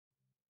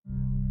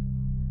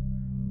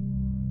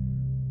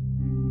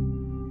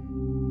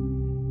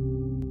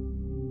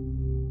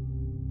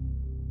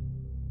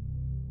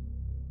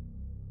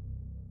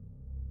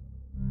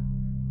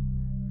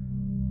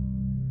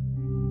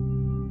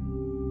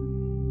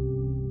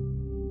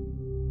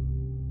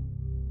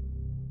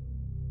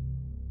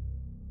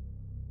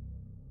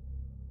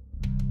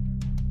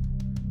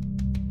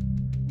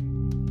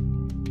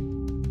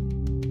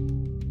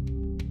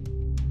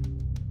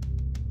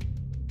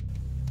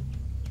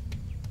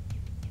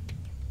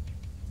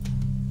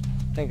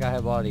think I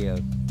have audio.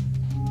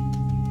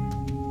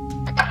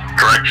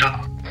 Direction.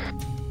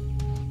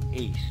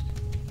 East.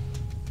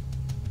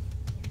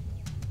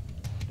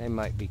 They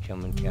might be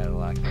coming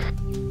Cadillac.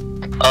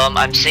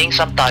 I'm seeing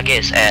some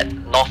targets at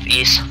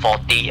northeast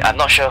 40. I'm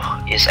not sure,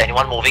 is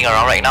anyone moving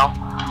around right now?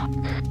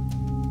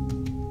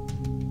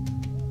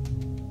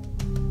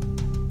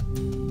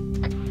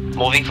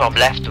 Moving from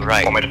left to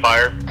right. Want me to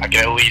fire? I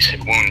can at least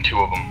wound 2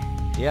 of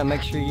them. Yeah,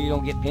 make sure you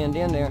don't get pinned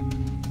in there.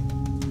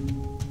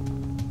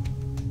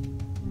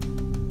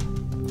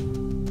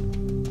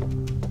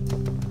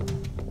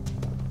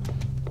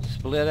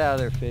 Split out of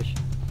there, fish.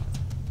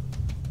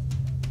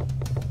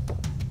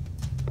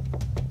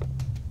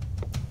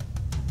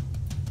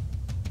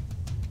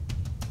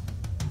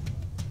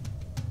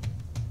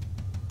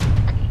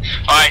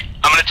 Alright,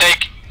 I'm gonna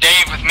take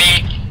Dave with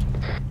me.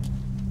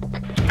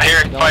 I hear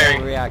it firing.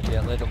 Don't react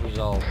yet, let it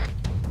resolve.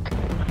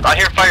 I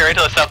hear fire right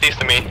to the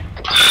southeast of me.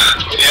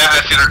 Yeah,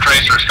 I see their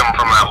tracers coming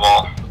from that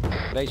wall.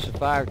 Base of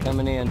fire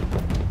coming in.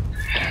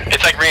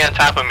 It's like right on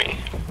top of me.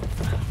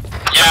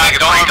 Yeah,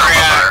 don't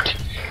react.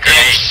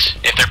 Grenades,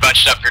 if they're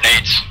bunched up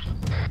grenades.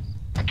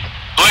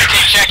 Blue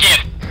team, check in.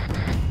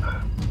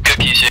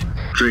 Cookie shit.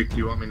 Drake, do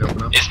you want me to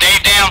open up? Is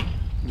Dave down?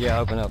 Yeah,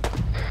 open up.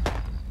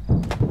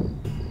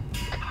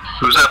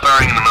 Who's that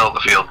firing in the middle of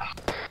the field?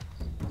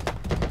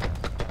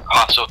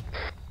 Hostile.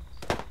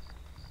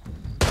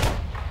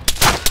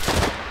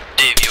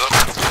 Dave, you up?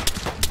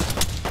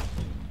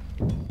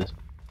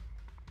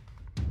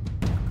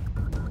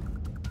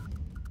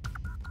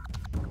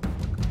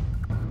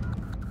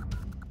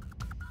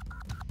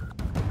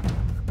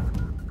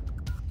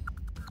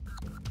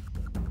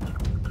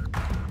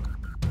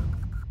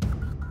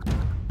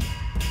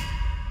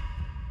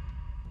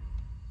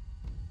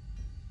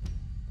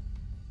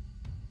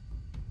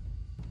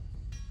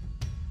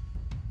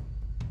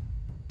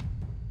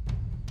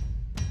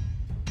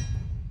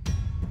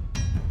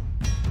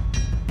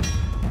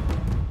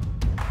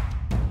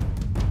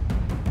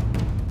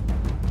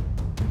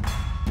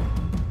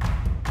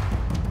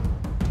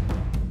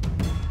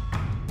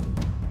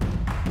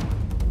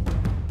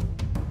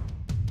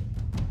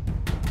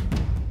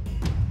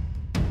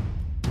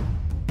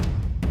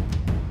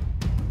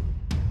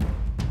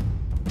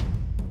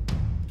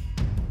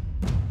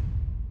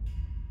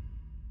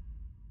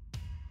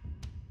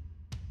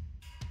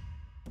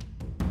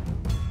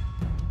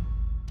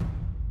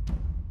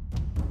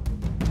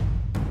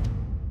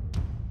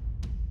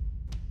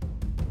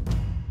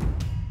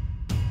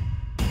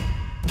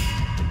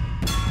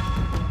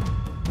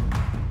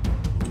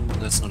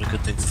 That's not a good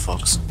thing for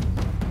Fox.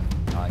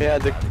 Yeah,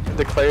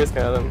 the Claire's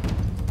got him.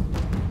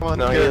 Come on,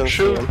 No, he didn't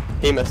see him.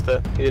 He missed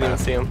it. He didn't even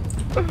see him.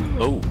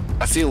 Oh,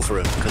 I feel for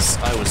him, because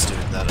I was doing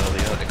that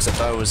earlier, except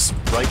I was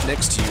right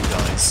next to you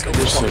guys. Did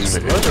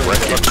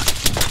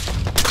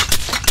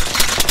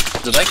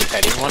I get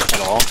anyone at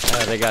all?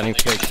 They got him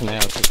fixed now.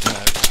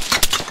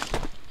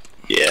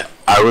 Yeah.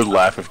 I would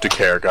laugh if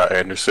Dakar got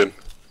Anderson.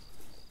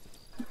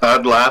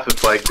 I'd laugh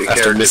if, like, After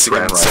Dakar just missing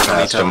ran him right so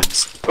many past him.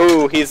 times.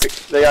 Ooh,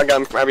 they got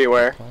him from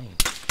everywhere.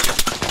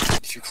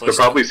 They're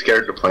probably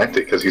scared to plant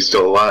it because he's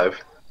still alive.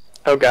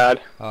 Oh god.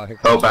 Oh, here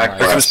Oh, comes back Mike.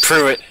 Here comes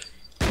Pruitt.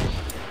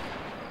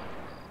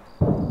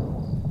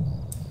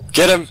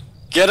 Get him!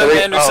 Get him,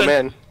 Anderson! Oh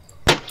man.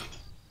 Come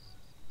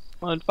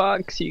on,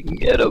 Fox, you can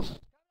get him.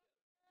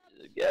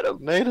 Get him.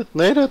 Nade it.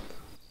 The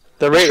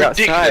rate It's got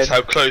ridiculous tied.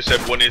 how close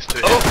everyone is to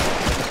him.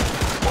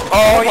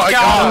 Oh my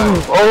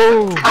god!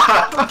 Oh!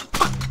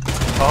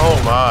 Oh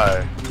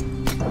my.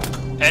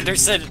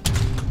 Anderson!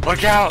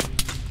 Look out!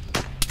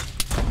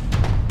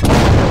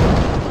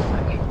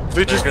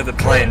 They just, the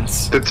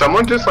planes. did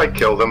someone just, like,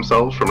 kill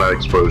themselves from that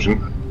explosion?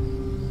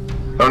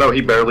 Oh no,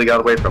 he barely got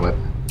away from it.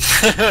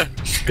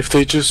 If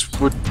they just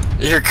would...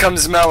 Here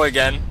comes Mel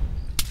again.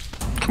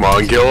 Come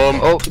on, Gillum.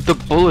 Oh, the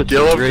bullet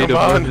Gillum, is ready to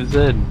come on. move his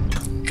head.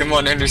 Come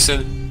on,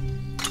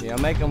 Anderson. Yeah,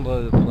 make them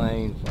blow the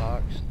plane,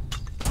 Fox.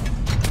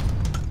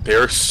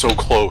 They're so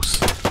close.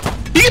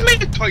 He's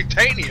made of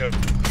titanium!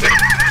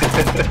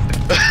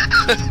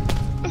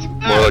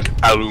 More like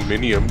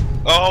aluminium.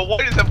 Oh,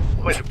 why does that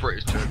wait a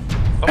British term?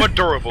 I'm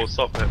adorable,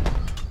 stop it.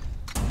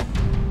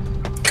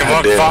 Come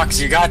on, damn. Fox,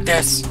 you got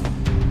this.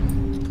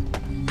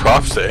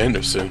 Props to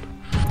Anderson.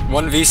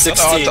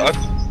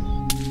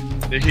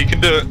 1v16. He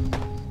can do it.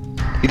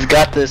 He's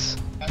got this.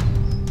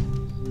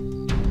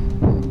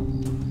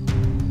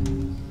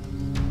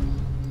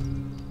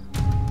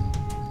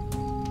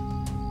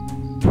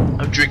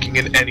 I'm drinking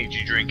an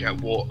energy drink at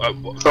war.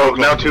 Oh,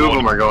 now 2 of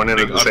them are going in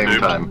at the same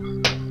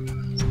time.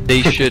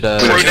 They should,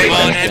 Come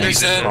on,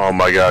 Anderson. Oh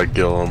my god,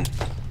 Gillum.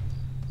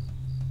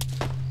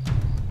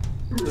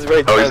 This is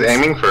very Oh, he's tense.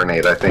 aiming for an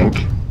 8, I think.